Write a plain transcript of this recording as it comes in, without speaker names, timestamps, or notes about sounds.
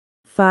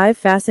5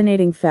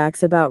 fascinating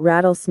facts about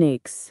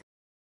rattlesnakes.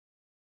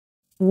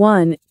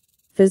 1.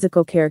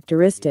 Physical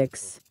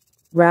characteristics.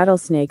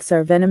 Rattlesnakes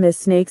are venomous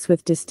snakes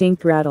with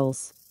distinct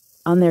rattles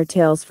on their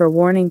tails for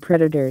warning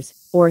predators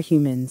or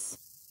humans.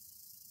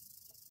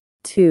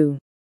 2.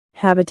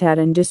 Habitat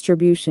and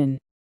distribution.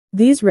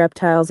 These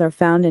reptiles are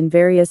found in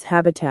various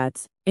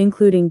habitats,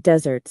 including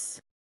deserts,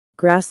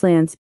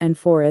 grasslands, and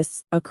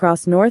forests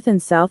across North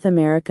and South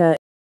America.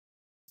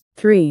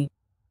 3.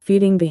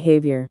 Feeding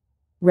behavior.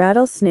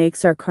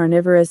 Rattlesnakes are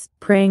carnivorous,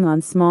 preying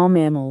on small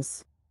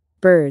mammals,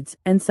 birds,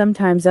 and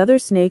sometimes other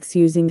snakes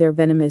using their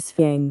venomous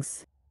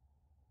fangs.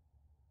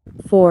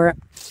 4.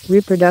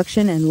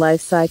 Reproduction and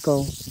life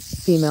cycle.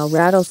 Female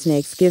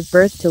rattlesnakes give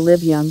birth to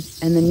live young,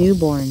 and the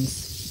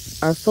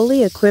newborns are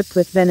fully equipped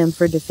with venom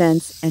for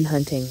defense and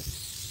hunting.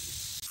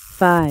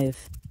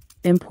 5.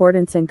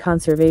 Importance and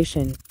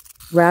conservation.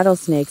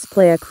 Rattlesnakes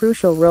play a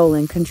crucial role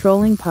in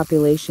controlling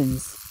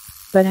populations,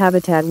 but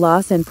habitat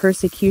loss and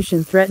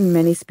persecution threaten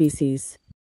many species.